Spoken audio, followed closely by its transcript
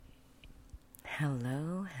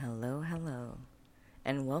Hello, hello, hello,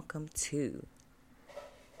 and welcome to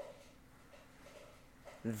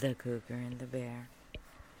The Cougar and the Bear.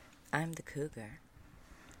 I'm the cougar,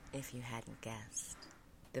 if you hadn't guessed.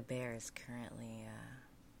 The bear is currently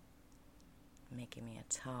making me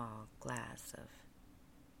a tall glass of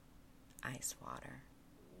ice water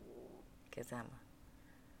because I'm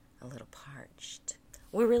a little parched.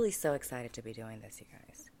 We're really so excited to be doing this, you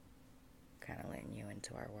guys. Kind of letting you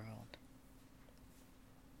into our world.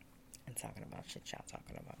 And talking about shit y'all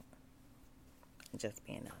talking about. Just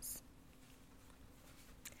being us.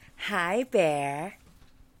 Hi, Bear.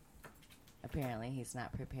 Apparently, he's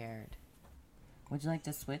not prepared. Would you like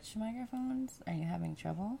to switch microphones? Are you having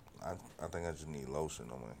trouble? I think I just need lotion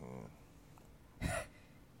on my hand.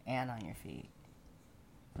 And on your feet.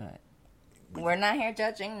 But we're not here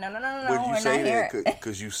judging. No. But you we're say not here. that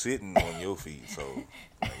because you sitting on your feet, so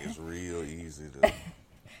like, it's real easy to...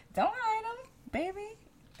 Don't hide them, baby.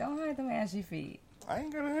 Don't hide them ashy feet. I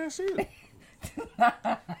ain't gonna have shit.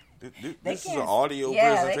 This is an can't- audio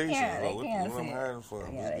yeah, presentation. they can't- So they what can't I'm see it. hiding for?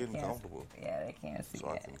 I'm Yeah, just they getting can't- comfortable. Yeah, they can't see So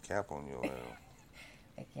I it. can cap on your ass.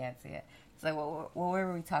 They can't see it. So what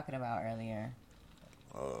were we talking about earlier?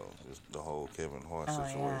 Just the whole Kevin Hart Oh,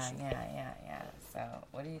 situation. yeah. So,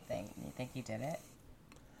 what do you think? You think he did it?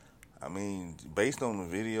 I mean, based on the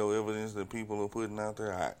video evidence that people are putting out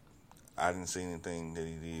there, I didn't see anything that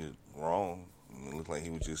he did wrong. It looked like he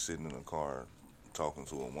was just sitting in a car talking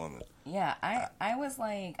to a woman. Yeah, I was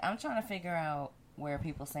like, I'm trying to figure out where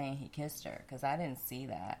people saying he kissed her because I didn't see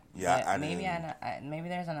that. Yeah, but I maybe didn't. maybe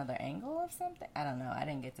there's another angle of something. I don't know. I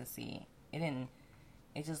didn't get to see.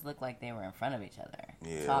 It just looked like they were in front of each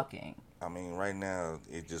other talking. I mean, right now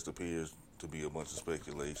it just appears to be a bunch of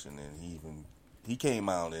speculation, and he came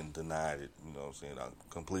out and denied it. You know what I'm saying,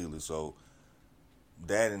 completely. So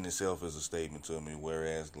that in itself is a statement to me.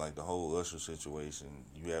 Whereas, like the whole Usher situation,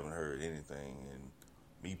 you haven't heard anything. And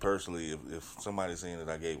me personally, if somebody's saying that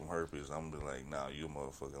I gave him herpes, I'm gonna be like, nah, you a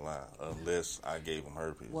motherfucking lie. Unless I gave him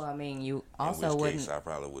herpes. Well, I mean, you also in which wouldn't. case, I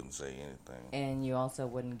probably wouldn't say anything. And you also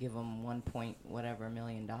wouldn't give him $1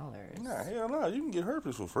 million. Nah, hell no. You can get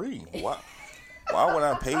herpes for free. Why would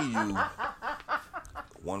I pay you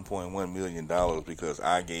 $1.1 million because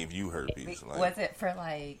I gave you herpes? Like, was it for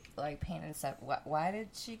like pain and stuff? Why did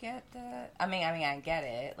she get that? I mean, I get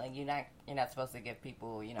it. Like you're not supposed to give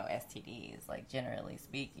people, STDs. Like generally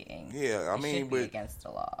speaking. Yeah, I it mean, should be but against the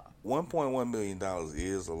law. $1.1 million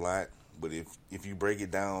is a lot. But if you break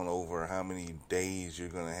it down over how many days you're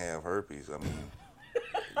gonna have herpes, I mean,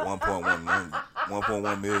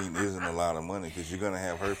 1.1 million isn't a lot of money because you're gonna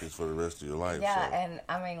have herpes for the rest of your life. Yeah, so. and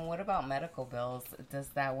I mean, what about medical bills? Does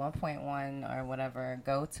that 1.1 or whatever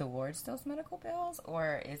go towards those medical bills,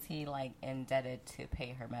 or is he like indebted to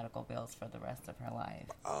pay her medical bills for the rest of her life?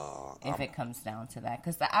 If it comes down to that,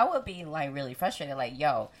 because I would be like really frustrated. Like,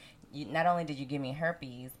 yo, not only did you give me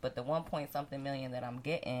herpes, but the 1 million that I'm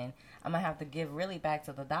getting, I'm gonna have to give really back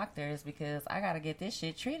to the doctors because I gotta get this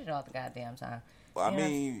shit treated all the goddamn time. Well, I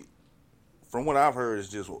mean, from what I've heard, it's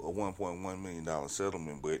just a $1.1 million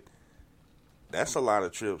settlement, but that's a lot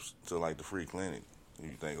of trips to, like, the free clinic, if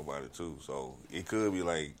you think about it, too. So it could be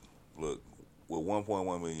like, look, with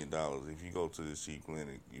 $1.1 million, if you go to this cheap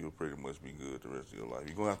clinic, you'll pretty much be good the rest of your life.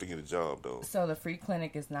 You're going to have to get a job, though. So the free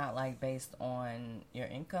clinic is not, like, based on your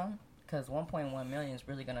income? Because 1.1 million is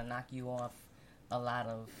really going to knock you off a lot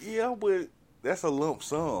of... Yeah, but... that's a lump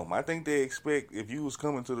sum. I think they expect if you was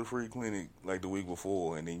coming to the free clinic like the week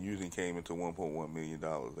before and then you then came into $1.1 million,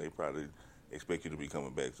 they probably expect you to be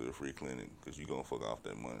coming back to the free clinic because you're gonna fuck off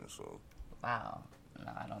that money. So, wow,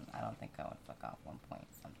 no, I don't think I would fuck off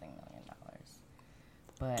 $1.something million.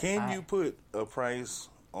 But can you put a price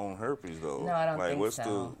on herpes though? No, I don't like, think what's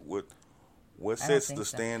so. What sets the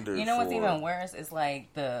standard? You know what's for, even worse is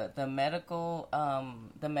like the medical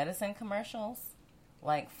the medicine commercials.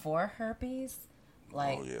 Like for herpes,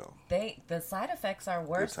 like the side effects are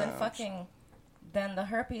worse than the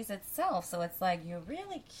herpes itself. So it's like you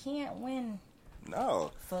really can't win. No,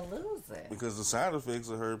 for losing because the side effects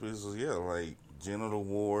of herpes is like genital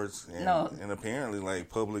warts and and apparently like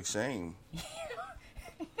public shame.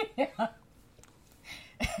 Yeah.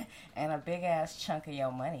 And a big ass chunk of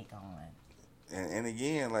your money gone. And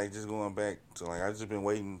again, like, just going back to, like, I just been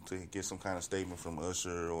waiting to get some kind of statement from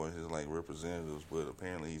Usher or his, like, representatives, but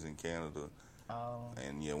apparently he's in Canada. Oh.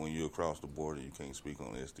 And, yeah, when you're across the border, you can't speak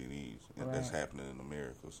on STDs. And that's happening in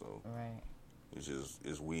America, so. Right.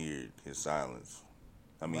 It's weird, his silence.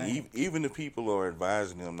 I mean, even if people are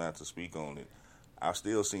advising him not to speak on it, I've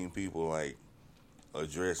still seen people, like,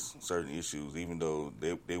 address certain issues, even though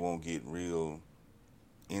they won't get real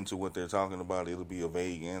into what they're talking about, it'll be a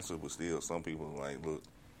vague answer, but still, some people are like, look,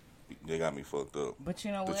 they got me fucked up. But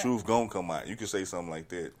you know the what? The truth gonna come out. You can say something like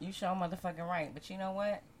that. You sure motherfucking right. But you know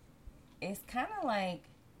what? It's kind of like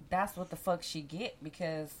that's what the fuck she get,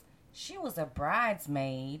 because she was a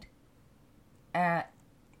bridesmaid at,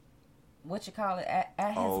 what you call it, at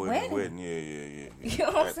his wedding. His wedding. Yeah. You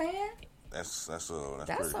know what I'm saying? That's that's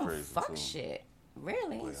pretty some crazy fuck too. shit.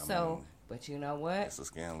 Really? Well, So, but you know what? It's a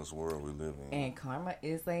scandalous world we live in. And karma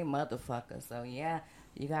is a motherfucker. So yeah,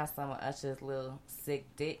 you got some of Usher's little sick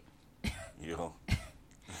dick. Yeah.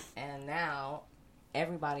 And now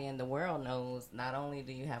everybody in the world knows not only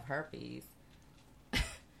do you have herpes,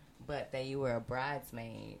 but that you were a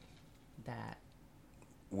bridesmaid. That,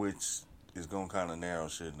 which is gonna kind of narrow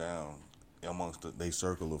shit down amongst they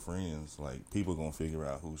circle of friends. Like, people gonna figure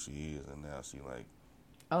out who she is, and now she like.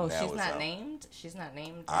 Oh, she's not named? She's not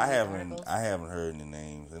named? I haven't heard any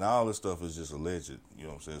names. And all this stuff is just alleged, you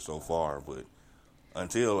know what I'm saying, so far. But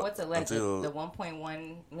until... What's alleged? The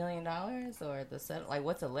 $1.1 million? Or the settlement? Like,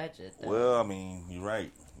 what's alleged? Well, I mean, you're right.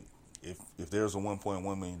 If there's a $1.1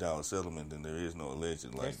 million settlement, then there is no alleged.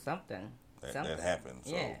 Like, there's something. That happened.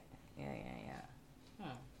 So. Yeah.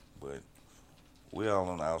 But we're all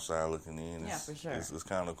on the outside looking in. For sure. It's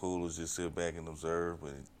kind of cool to just sit back and observe,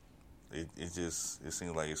 but... It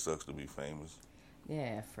seems like it sucks to be famous.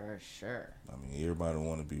 Yeah, for sure. I mean, everybody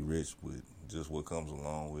want to be rich, but just what comes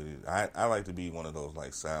along with it. I like to be one of those,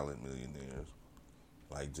 like, silent millionaires.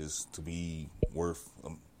 Like, just to be worth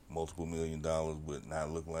multiple $1 million, but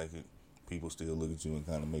not look like it. People still look at you and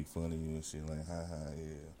kind of make fun of you and shit, like, yeah.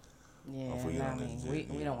 Yeah, we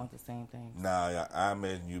don't want the same thing. Nah, I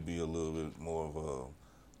imagine you'd be a little bit more of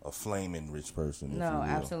a flaming rich person. No,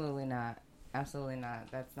 absolutely not. Absolutely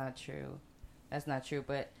not. That's not true. That's not true.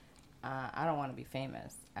 But I don't want to be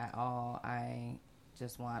famous at all. I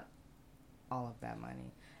just want all of that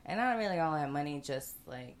money. And not really all that money, just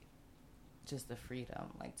the freedom,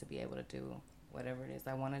 like to be able to do whatever it is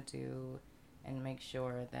I want to do, and make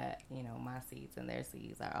sure that, you know, my seeds and their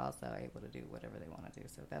seeds are also able to do whatever they want to do.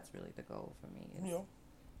 So that's really the goal for me. Yeah,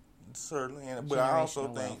 certainly. But I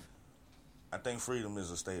also think freedom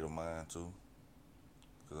is a state of mind too.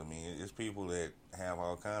 I mean, it's people that have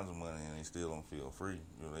all kinds of money and they still don't feel free.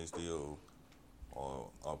 You know, they still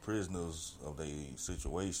are prisoners of their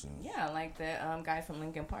situation. Yeah, like the guy from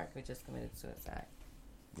Lincoln Park who just committed suicide.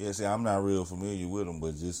 Yeah, see, I'm not real familiar with him,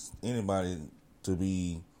 but just anybody to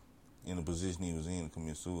be in the position he was in to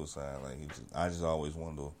commit suicide, like, I just always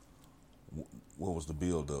wonder what was the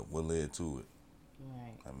build up, what led to it.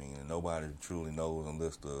 Right. I mean, nobody truly knows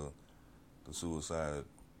unless the suicide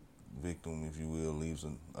victim, if you will, leaves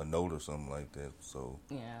a note or something like that. So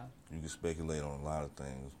yeah, you can speculate on a lot of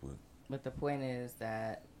things, but the point is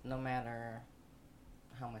that no matter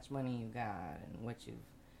how much money you got and what you've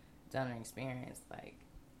done and experienced, like,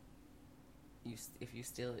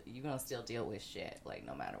 you're gonna still deal with shit, like,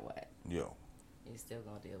 no matter what. Yeah, you're still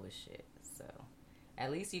gonna deal with shit. So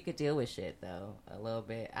at least you could deal with shit though a little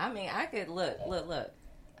bit. I mean, I could look.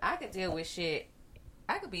 I could deal with shit.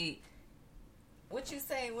 I could be. What you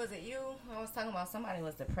say, was it you? I was talking about somebody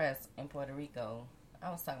was depressed in Puerto Rico.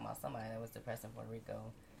 I was talking about somebody that was depressed in Puerto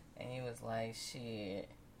Rico. And he was like, shit,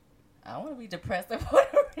 I want to be depressed in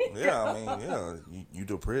Puerto Rico. Yeah, I mean, you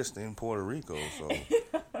depressed in Puerto Rico, so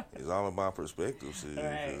it's all about perspective. See,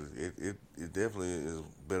 right. It definitely is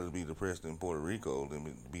better to be depressed in Puerto Rico than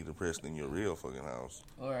to be depressed in your real fucking house.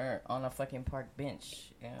 Or on a fucking park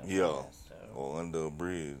bench. You know, yeah, so. Or under a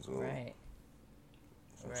bridge. Or right.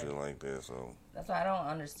 Some shit like that, so. That's why I don't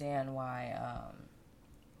understand why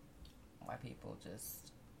people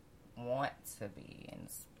just want to be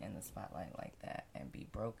in the spotlight like that and be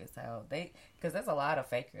broke as hell. Because there's a lot of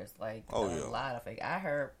fakers. Like, a lot of fakers. I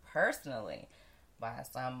heard personally by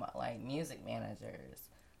some, like, music managers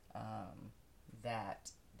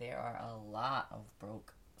that there are a lot of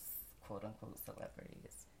broke, quote unquote,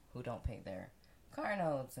 celebrities who don't pay their car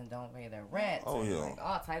notes and don't pay their rent. Like,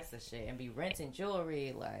 all types of shit, and be renting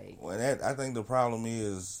jewelry, like. Well, I think the problem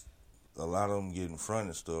is a lot of them getting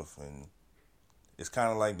fronted stuff, and it's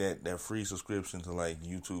kind of like that free subscription to, like,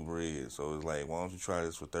 YouTube Red. So it's like, why don't you try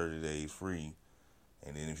this for 30 days free,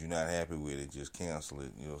 and then if you're not happy with it, just cancel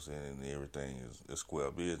it. You know what I'm saying? And everything is a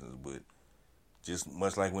square business. But just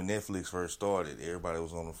much like when Netflix first started, everybody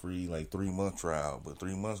was on a free, like, 3-month trial. But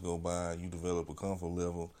 3 months go by, you develop a comfort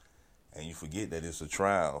level, and you forget that it's a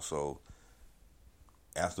trial. So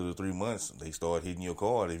after the 3 months, they start hitting your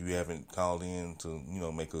card if you haven't called in to, you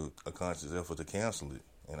know, make a conscious effort to cancel it.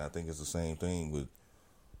 And I think it's the same thing with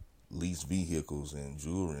leased vehicles and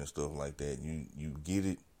jewelry and stuff like that. You get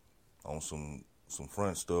it on some some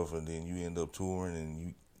front stuff, and then you end up touring and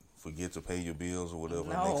you forget to pay your bills or whatever.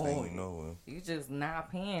 No, Next thing you know, you just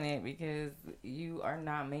not paying it because you are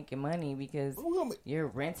not making money because you're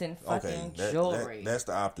renting fucking jewelry. That's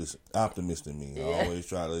the optimist in me. I always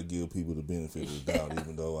try to give people the benefit of the doubt,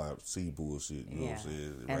 even though I see bullshit. You know what I'm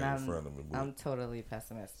saying? Right in front of me. But I'm totally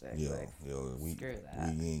pessimistic. Yeah, like, screw that.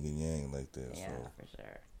 We yin and yang like that. Yeah, so. for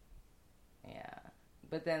sure. Yeah,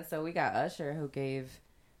 but then so we got Usher who gave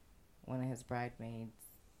one of his bridesmaids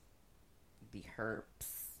the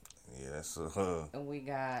herps. Yeah, that's and we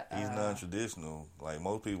got he's non-traditional. Like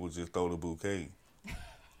most people just throw the bouquet.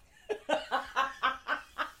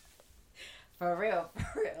 For real.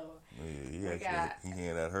 Yeah, he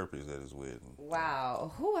handed out herpes at his wedding.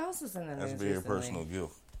 Wow, who else is in the news? That's a very personal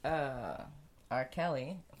gift. R.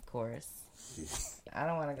 Kelly, of course. I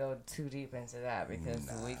don't want to go too deep into that because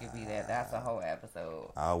we could be there. That's a whole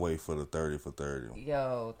episode. I'll wait for the 30 for 30.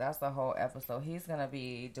 Yo, that's the whole episode. He's going to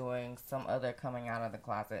be doing some other coming out of the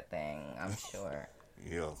closet thing, I'm sure.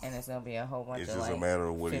 Yeah. And it's going to be a whole bunch of, it's just a matter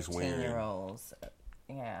of what he's wearing. 15-year-olds.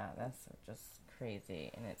 Yeah, that's just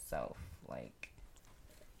crazy in itself. Like,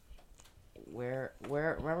 where,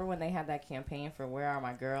 remember when they had that campaign for Where Are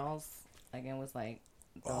My Girls? Like, it was like,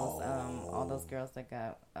 those all those girls that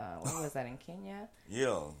got what was that in Kenya?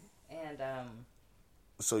 Yeah. And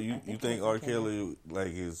so you think R. Kelly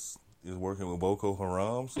like is working with Boko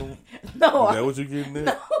Haram? So no, is that what you're getting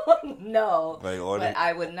at? No. Like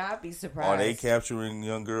I would not be surprised. Are they capturing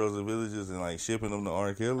young girls in villages and like shipping them to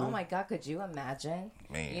R. Kelly? Oh my God, could you imagine?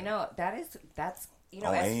 Man. You know, that's you know,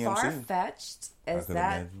 On as AMC? far fetched as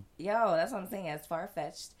that imagine. yo, that's what I'm saying, as far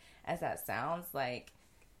fetched as that sounds, like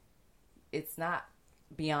it's not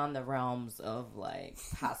beyond the realms of like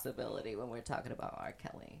possibility when we're talking about R.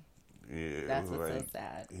 Kelly. Yeah, that's what's like, so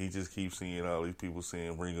sad. He just keeps seeing all these people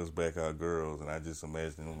saying "Bring us back our girls," and I just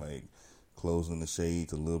imagine him like closing the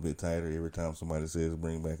shades a little bit tighter every time somebody says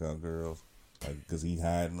 "Bring back our girls," like because he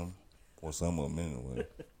hiding them or some of them anyway.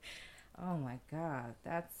 Oh my God,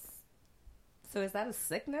 that's so. Is that a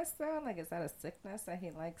sickness though? Like, is that a sickness that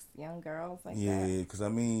he likes young girls like that? Yeah, because I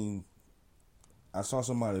mean. I saw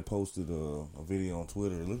somebody posted a video on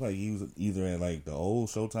Twitter. It looked like he was either at like the old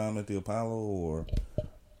Showtime at the Apollo or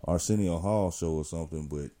Arsenio Hall show or something,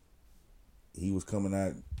 but he was coming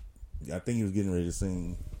out. I think he was getting ready to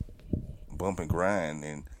sing Bump and Grind,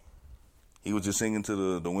 and he was just singing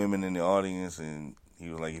to the women in the audience, and he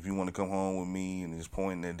was like, if you want to come home with me, and he's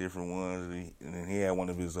pointing at different ones, and then he had one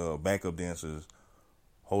of his backup dancers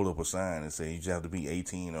hold up a sign and say, you just have to be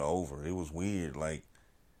 18 or over. It was weird, like,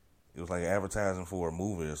 it was like advertising for a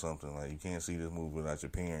movie or something. Like, you can't see this movie without your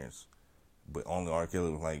parents. But only R.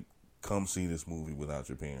 Kelly was like, come see this movie without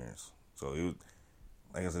your parents. So it was,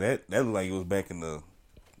 like I said, that looked like it was back in the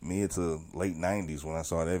mid to late 90s when I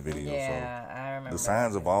saw that video. Yeah, so I remember. The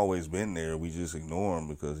signs have always been there. We just ignore them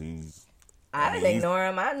because he's... I didn't ignore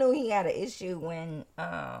him. I knew he had an issue when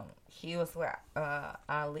he was with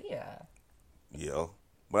Aaliyah. Yeah.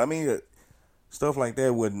 But I mean, stuff like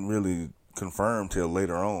that wasn't really confirmed till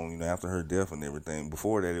later on, you know, after her death and everything.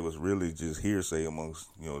 Before that, it was really just hearsay amongst,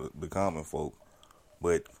 you know, the common folk.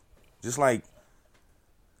 But just look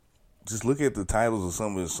at the titles of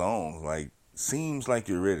some of his songs. Like, Seems Like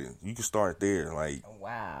You're Ready. You can start there. Like,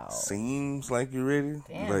 wow. Seems Like You're Ready.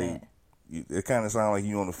 Damn like, it kind of sounds like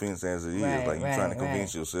you on the fence as it is. Like, you're trying to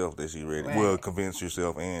convince yourself that she's ready. Well, convince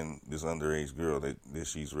yourself and this underage girl that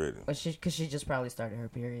she's ready. Because she just probably started her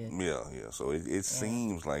period. Yeah. So it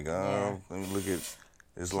seems like, let me look at...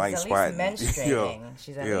 It's light at spotting. Least menstruating.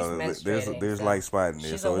 She's at least menstruating. There's light spotting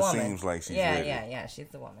there, so it seems like she's ready. Yeah. She's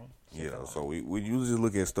the woman. So we usually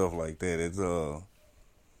look at stuff like that. It's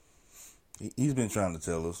he's been trying to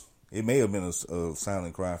tell us. It may have been a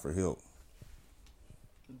silent cry for help.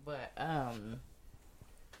 But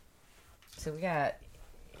so we got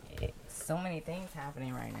so many things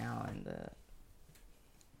happening right now in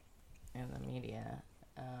the media,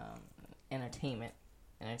 entertainment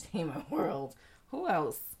world. Who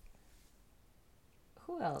else?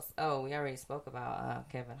 Oh, we already spoke about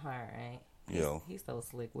Kevin Hart, right? Yeah. He's so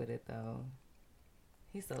slick with it, though.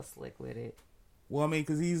 He's so slick with it. Well, I mean,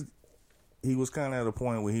 because he was kind of at a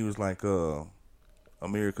point where he was like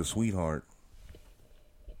America's sweetheart.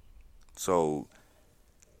 So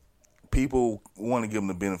people want to give him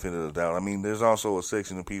the benefit of the doubt. I mean, there's also a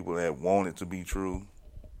section of people that want it to be true.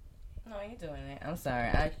 No, you're doing it. I'm sorry.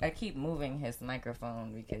 I keep moving his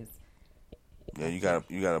microphone because... Yeah, you got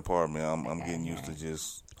to pardon me. I'm getting used to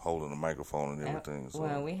just holding the microphone and everything. So.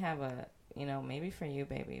 Well, we have maybe for you,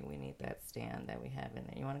 baby, we need that stand that we have in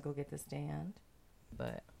there. You want to go get the stand?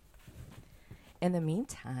 But in the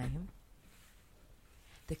meantime,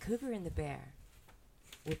 the Cougar and the Bear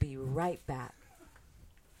We'll be right back.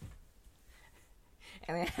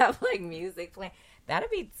 And they have like music playing. That'd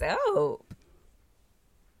be dope.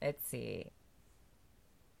 Let's see.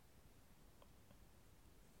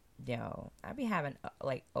 Yo, I be having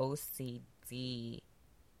like OCD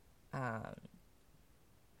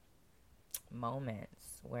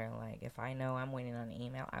moments where like if I know I'm waiting on an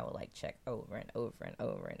email, I will like check over and over and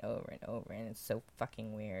over and over and over, and it's so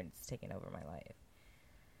fucking weird. It's taking over my life.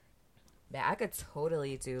 But I could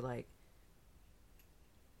totally do like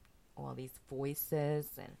all these voices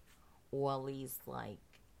and all these like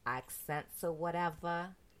accents or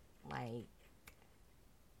whatever. Like,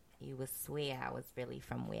 you would swear I was really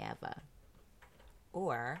from wherever.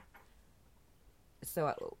 Or,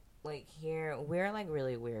 so like here, we're like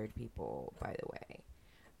really weird people, by the way.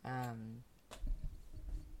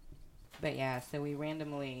 But yeah, so we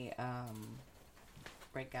randomly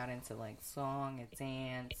break out into like song and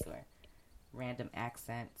dance or random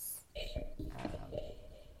accents.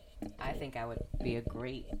 I think I would be a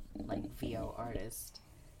great like VO artist,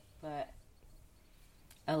 but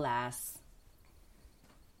alas,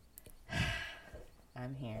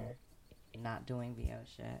 I'm here not doing VO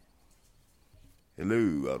shit.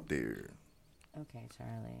 Hello out there. Okay,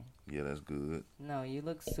 Charlie. Yeah, that's good. No, you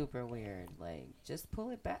look super weird. Like, just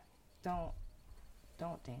pull it back. Don't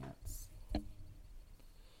dance.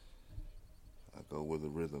 I go where the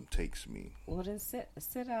rhythm takes me. Well, then sit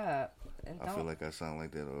up. And I feel like I sound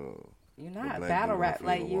like that. You're not battle rap.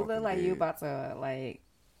 Like, you look like you about to like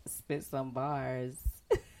spit some bars.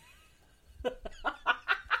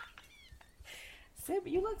 Sip,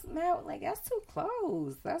 you look mad. Like, that's too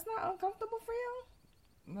close. That's not uncomfortable for you.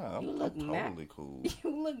 No, I'm totally cool.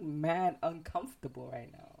 You look mad uncomfortable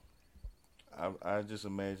right now. I just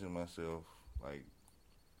imagine myself like,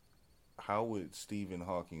 how would Stephen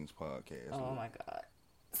Hawking's podcast? Oh my god!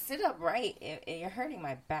 Sit up right. You're hurting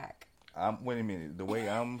my back. Wait a minute. The way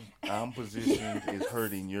I'm positioned is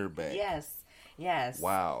hurting your back. Yes.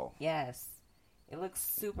 Wow. Yes. It looks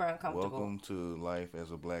super uncomfortable. Welcome to life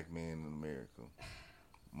as a black man in America.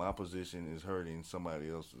 My position is hurting somebody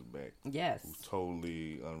else's back. Yes. Who's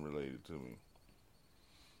totally unrelated to me.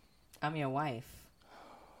 I'm your wife.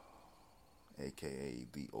 AKA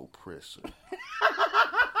the oppressor.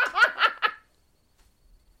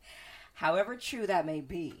 However true that may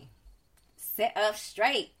be. Sit up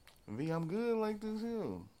straight. V, I'm good like this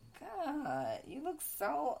here. God, you look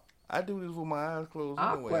so... I do this with my eyes closed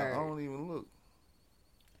awkward. Anyway. I don't even look.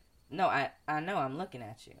 No, I know I'm looking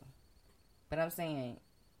at you. But I'm saying,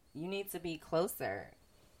 you need to be closer.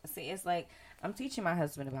 See, it's like, I'm teaching my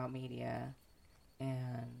husband about media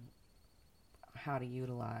and how to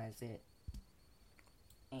utilize it.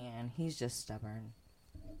 And he's just stubborn.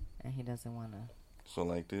 And he doesn't want to. So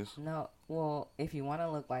like this? No, well, if you want to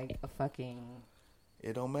look like a fucking...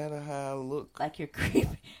 It don't matter how I look. Like you're creepy.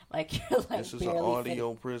 Like you're like this is an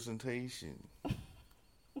audio presentation.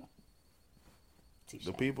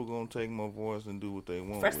 The people gonna take my voice and do what they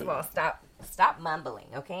want. First of all, stop mumbling,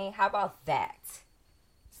 okay? How about that?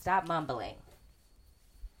 Stop mumbling.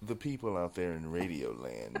 The people out there in Radio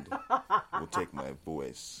Land will take my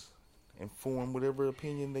voice and form whatever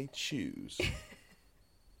opinion they choose.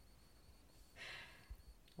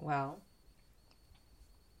 Well,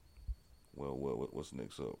 what's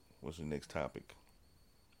next up? What's the next topic?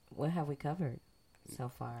 What have we covered so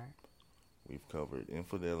far? We've covered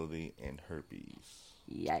infidelity and herpes.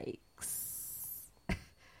 Yikes.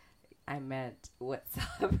 I meant what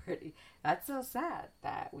celebrity. That's so sad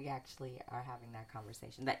that we actually are having that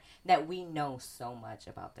conversation. That we know so much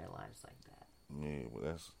about their lives like that. Yeah,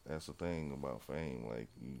 well, that's the thing about fame. Like,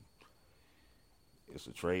 it's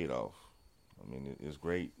a trade-off. I mean, it's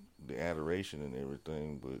great, the adoration and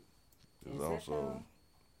everything, but it's also...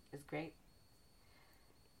 It's great.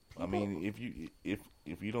 I mean,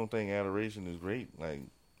 if you don't think adoration is great, like,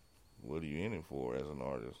 what are you in it for as an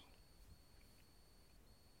artist?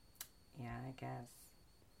 Yeah, I guess.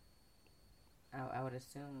 I would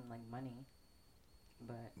assume, like, money,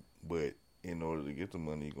 but... But in order to get the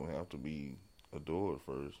money, you're going to have to be adored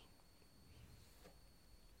first.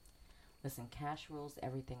 Listen, cash rules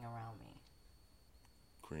everything around me.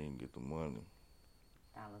 Cream, get the money.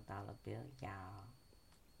 Dollar bill,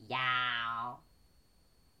 y'all.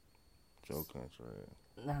 Joe country.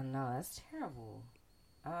 No, that's terrible.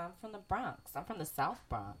 I'm from the Bronx. I'm from the South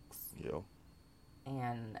Bronx. Yo.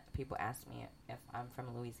 And people ask me if I'm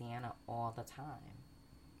from Louisiana all the time,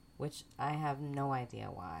 which I have no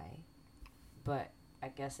idea why. But I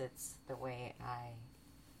guess it's the way I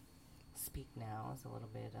speak now. It's a little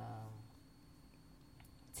bit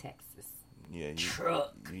Texas. Yeah.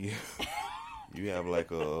 Truck. Yeah. You have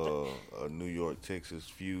like a New York Texas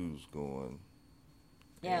fuse going.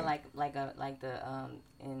 Yeah,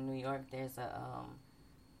 in New York there's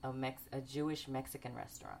a Jewish Mexican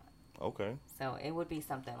restaurant. Okay. So it would be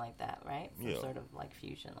something like that, right? Some Yeah. sort of like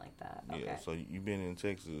fusion like that. Okay. Yeah. So you've been in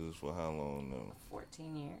Texas for how long now?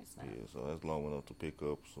 14 years now. Yeah. So that's long enough to pick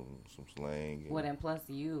up some slang. Well, and plus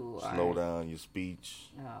you slow down your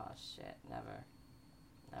speech. Oh shit! Never.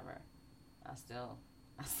 I still.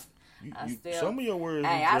 Some of your words.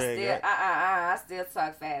 Hey, I still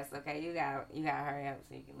talk fast. Okay, you gotta hurry up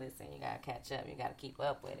so you can listen. You gotta catch up. You gotta keep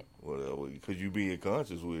up with it. Whatever, because you being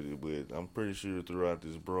conscious with it. But I'm pretty sure throughout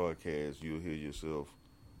this broadcast, you'll hear yourself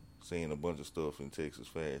saying a bunch of stuff in Texas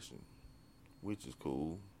fashion, which is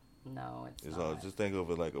cool. No, it's all. not. Just think of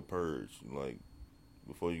it like a purge. Like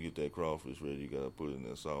before you get that crawfish ready, you gotta put it in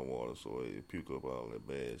that salt water so it puke up all that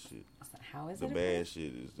bad shit. How is the it? The bad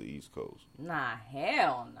shit is the East Coast. Nah,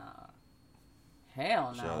 hell no.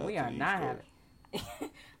 Hell no. We are not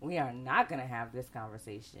having. We are not gonna have this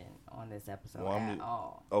conversation on this episode at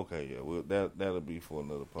all. Okay, yeah. Well, that'll be for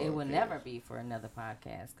another podcast. It will never be for another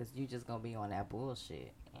podcast because you just gonna be on that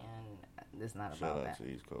bullshit, and it's not about that. Shout out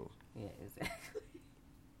to East Coast. Yeah, exactly.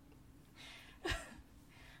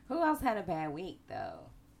 Who else had a bad week though?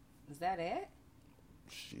 Is that it?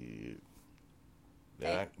 Shit.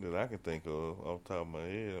 That I can think of off the top of my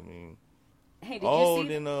head. I mean. Hey, did you see?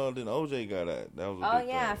 Then OJ got out. That was a big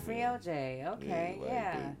thing. Free OJ. Okay,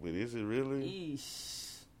 yeah. But is it really?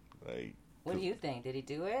 Eesh. Like, what do you think? Did he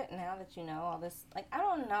do it? Now that you know all this, like, I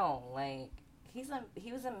don't know. Like, he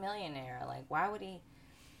was a millionaire. Like, why would he?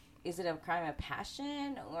 Is it a crime of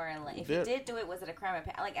passion, or like, if he did do it, was it a crime of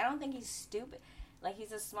passion? Like, I don't think he's stupid. Like,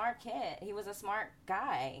 he's a smart kid. He was a smart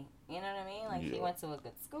guy. You know what I mean? Like, he went to a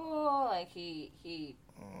good school. Like, he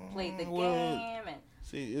played the game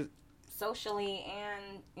and socially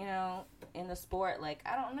and, you know, in the sport. Like,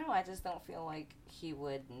 I don't know. I just don't feel like he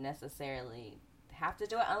would necessarily have to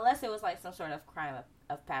do it unless it was, like, some sort of crime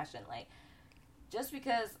of passion. Like, just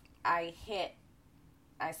because I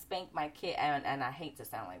spanked my kid, and I hate to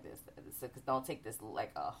sound like this, so don't take this,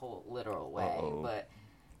 like, a whole literal way, but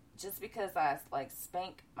just because I, like,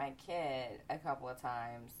 spank my kid a couple of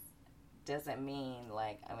times doesn't mean,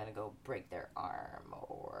 like, I'm going to go break their arm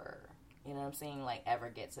or, you know what I'm saying, like, ever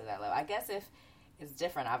get to that level. I guess if it's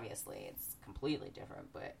different, obviously, it's completely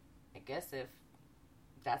different, but I guess if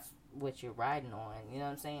that's what you're riding on, you know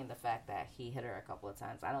what I'm saying, the fact that he hit her a couple of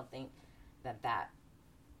times, I don't think that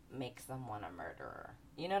makes someone a murderer.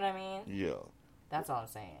 You know what I mean? Yeah. That's all I'm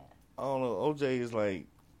saying. I don't know. OJ is like,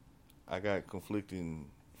 I got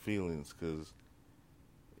conflicting feelings because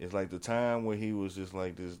it's like the time when he was just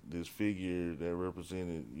like this figure that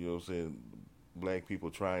represented, you know what I'm saying, black people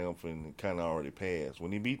triumphing kind of already passed.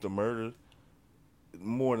 When he beat the murder,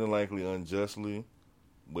 more than likely unjustly,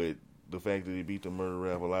 but the fact that he beat the murder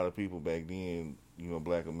rap, a lot of people back then, you know,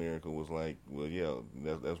 black America was like, well, yeah,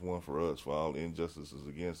 that's one for us, for all the injustices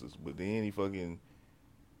against us. But then he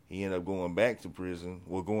ended up going to prison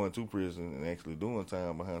and actually doing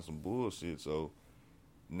time behind some bullshit. So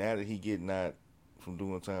now that he getting out from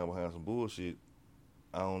doing time behind some bullshit,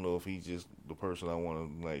 I don't know if he's just the person I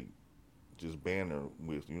want to, like, just banner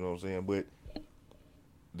with, you know what I'm saying? But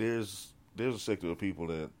there's a sector of people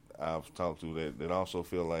that I've talked to that also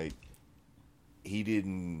feel like he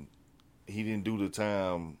didn't do the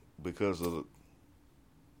time because of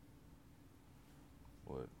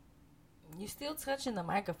what? You still touching the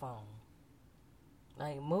microphone.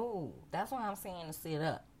 Like, move. That's why I'm saying to sit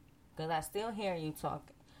up. Because I still hear you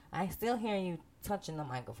talking. I still hear you touching the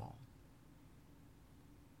microphone.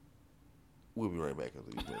 We'll be right back after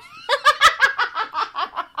these messages.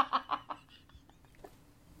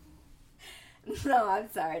 No, I'm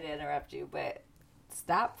sorry to interrupt you, but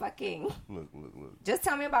stop fucking. Look. Just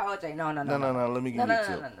tell me about OJ. No. Let me give you a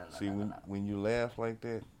tip. See, no. When you laugh like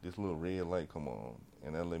that, this little red light come on,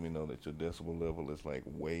 and that let me know that your decibel level is like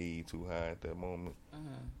way too high at that moment.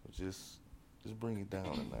 Mm-hmm. Just bring it down a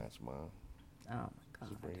notch, man. Oh my god.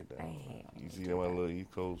 Just bring it down. I hate you see that my little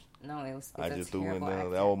East Coast? No, it was. I just threw in there.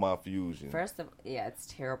 That was my fusion. First of it's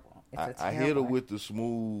terrible. I hit her with the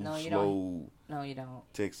smooth, slow. No, you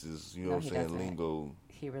don't. Texas, you know what I'm saying, lingo.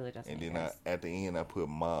 He really doesn't. And then at the end I put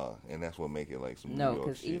ma, and that's what make it like some New York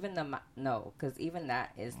because even even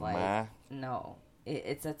that is like ma? No.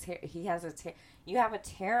 It's you have a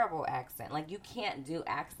terrible accent. Like, you can't do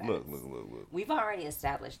accents. Look. We've already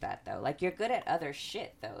established that, though. Like, you're good at other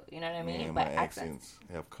shit, though. You know what I mean? Man, but my accents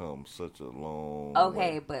have come such a long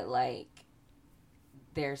way. way. But, like,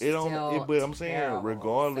 they're still but I'm saying, terrible.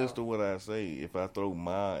 regardless of what I say, if I throw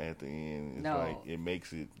 "ma" at the end, it's No. like it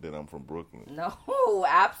makes it that I'm from Brooklyn. No,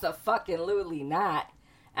 abso-fucking-lutely not.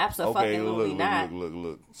 Abso-fucking-lutely not.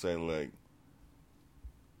 Look. Say like,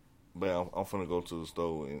 but I'm finna go to the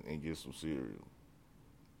store and get some cereal,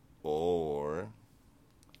 or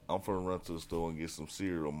I'm finna run to the store and get some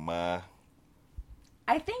cereal. Ma.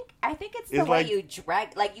 I think it's the way you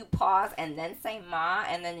drag, like you pause and then say "ma"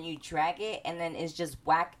 and then you drag it and then it's just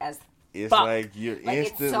whack as It's fuck. like you're like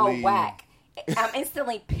instantly. It's so whack. I'm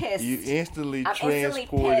instantly pissed. You instantly I'm instantly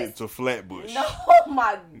transported pissed. to Flatbush. No, oh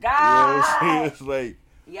my You know God. what I'm saying? It's like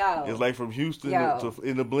Yo. it's like from Houston Yo. to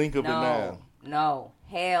in the blink of an eye. No.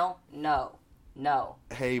 Hell no. No.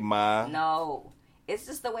 Hey, ma. No. It's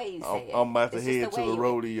just the way you say it. I'm about to It's just head the to way the you-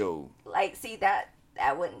 rodeo. Like, see, that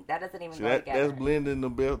doesn't even See, go together. that's blending the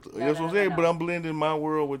belt. No, That's what I'm no, saying. no. But I'm blending my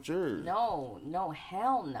world with yours. No,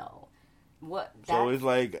 hell no. What? So it's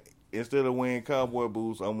like instead of wearing cowboy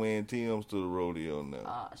boots, I'm wearing Tim's to the rodeo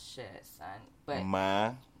now. Oh shit, son. But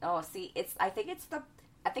Ma. oh, see, I think it's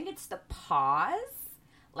the pause,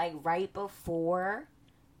 like right before,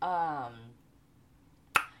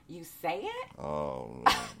 you say it, Oh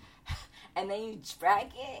man. and then you drag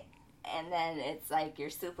it, and then it's like you're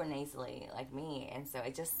super nasally, like me, and so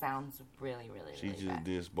it just sounds really, really, She really just bad.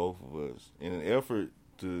 dissed both of us in an effort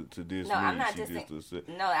to diss No, me. I'm not she dissing. dissed us.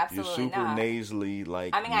 No, absolutely You're super not. nasally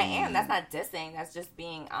like I mean, I am. me. That's not dissing. That's just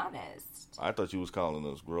being honest. I thought you was calling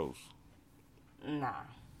us gross. Nah.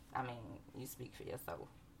 I mean, you speak for yourself.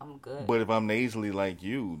 I'm good. But if I'm nasally like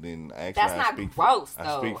you, then actually That's I not speak gross, for,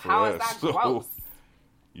 though. I speak for How us. is that So, gross?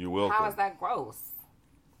 You're welcome. How is that gross?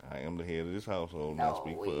 I am the head of this household, and I No,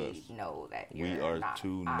 speak for we us. know that We you're are not.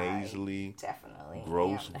 two I nasally, definitely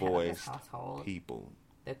gross am the head of this voiced household. people.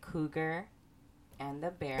 The cougar and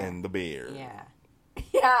the bear. And the bear. Yeah.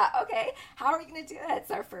 Yeah, okay. How are we going to do that?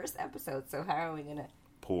 It's our first episode, so how are we going to...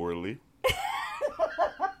 Poorly.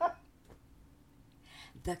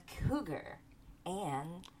 The cougar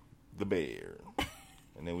and... The bear.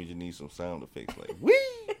 And then we just need some sound effects like, wee!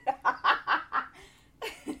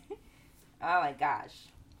 Oh my gosh.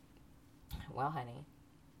 Well, honey,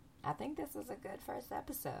 I think this was a good first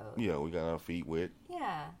episode. Yeah, we got our feet wet.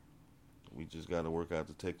 Yeah. We just got to work out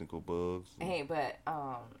the technical bugs. Hey, but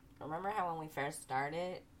remember how when we first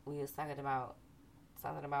started, we was talking about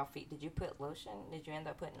something about feet? Did you put lotion? Did you end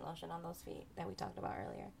up putting lotion on those feet that we talked about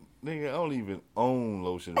earlier? Nigga, I don't even own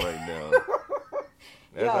lotion right now.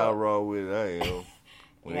 That's Yo. how raw with it I am.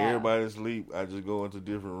 When Yeah. everybody sleep, I just go into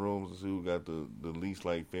different rooms to see who got the least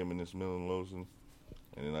like feminine smelling lotion,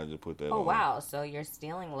 and then I just put that on. Oh, wow. So you're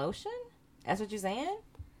stealing lotion? That's what you're saying?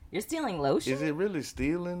 You're stealing lotion? Is it really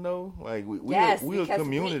stealing though? Like we Yes, we're a because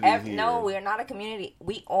community here. No, we're not a community.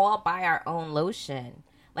 We all buy our own lotion.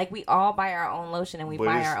 Like, we all buy our own lotion and we But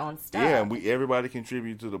buy it's- our own stuff. Yeah, and everybody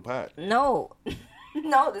contribute to the pot. No.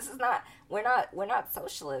 No, this is not. We're not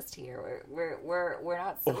socialist here. We're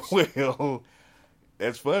not socialist. Well,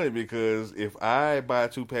 that's funny because if I buy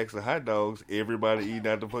 2 packs of hot dogs, everybody eating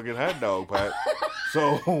out the fucking hot dog pot.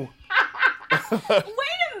 So Wait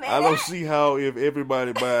a minute. I don't see how if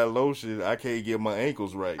everybody buy lotion, I can't get my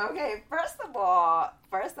ankles right. Okay, first of all,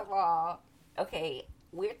 okay,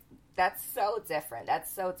 that's so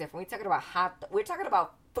different. We're talking about we're talking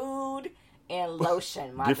about food and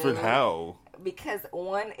lotion, my Different dude. how? Because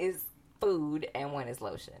one is food and one is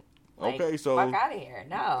lotion. Like, Okay, so- fuck out of here.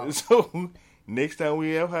 No. So next time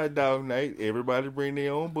we have hot dog night, everybody bring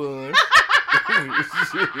their own bun.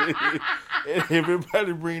 And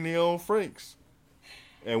everybody bring their own Franks.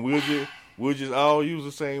 And we'll just all use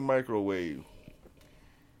the same microwave.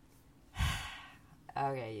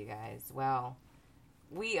 Okay, you guys. Well,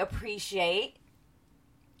 we appreciate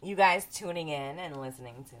you guys tuning in and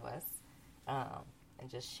listening to us, and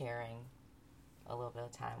just sharing a little bit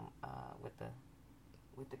of time with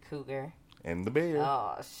the cougar. And the bear.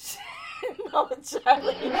 Oh shit! No,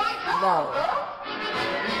 Charlie. No.